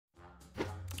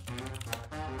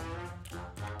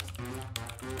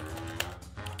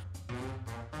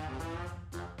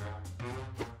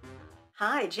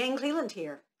Hi, Jane Cleland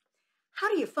here. How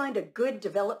do you find a good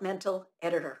developmental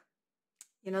editor?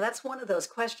 That's one of those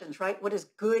questions, right? What does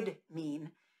good mean?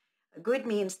 Good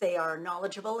means they are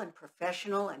knowledgeable and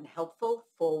professional and helpful,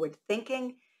 forward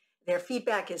thinking. Their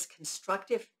feedback is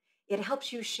constructive. It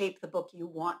helps you shape the book you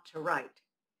want to write.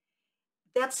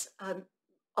 That's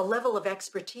a level of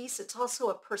expertise. It's also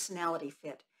a personality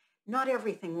fit. Not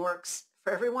everything works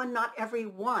for everyone. Not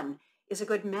everyone is a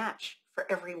good match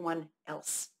for everyone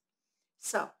else.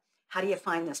 So, how do you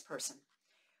find this person?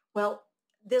 Well,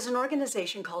 there's an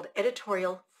organization called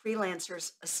Editorial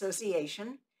Freelancers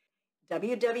Association,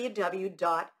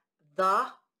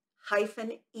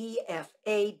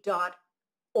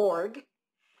 www.the-efa.org,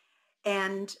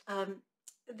 and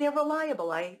they're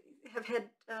reliable. I have had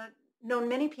known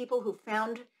many people who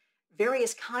found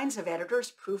various kinds of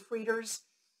editors, proofreaders,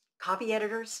 copy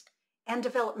editors, and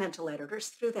developmental editors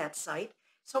through that site,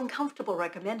 so I'm comfortable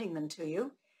recommending them to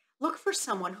you. Look for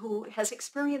someone who has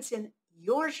experience in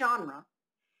your genre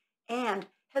and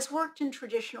has worked in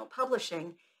traditional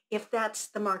publishing if that's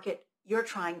the market you're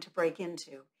trying to break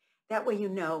into. That way you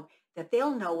know that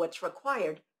they'll know what's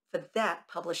required for that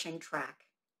publishing track.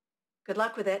 Good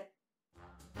luck with it.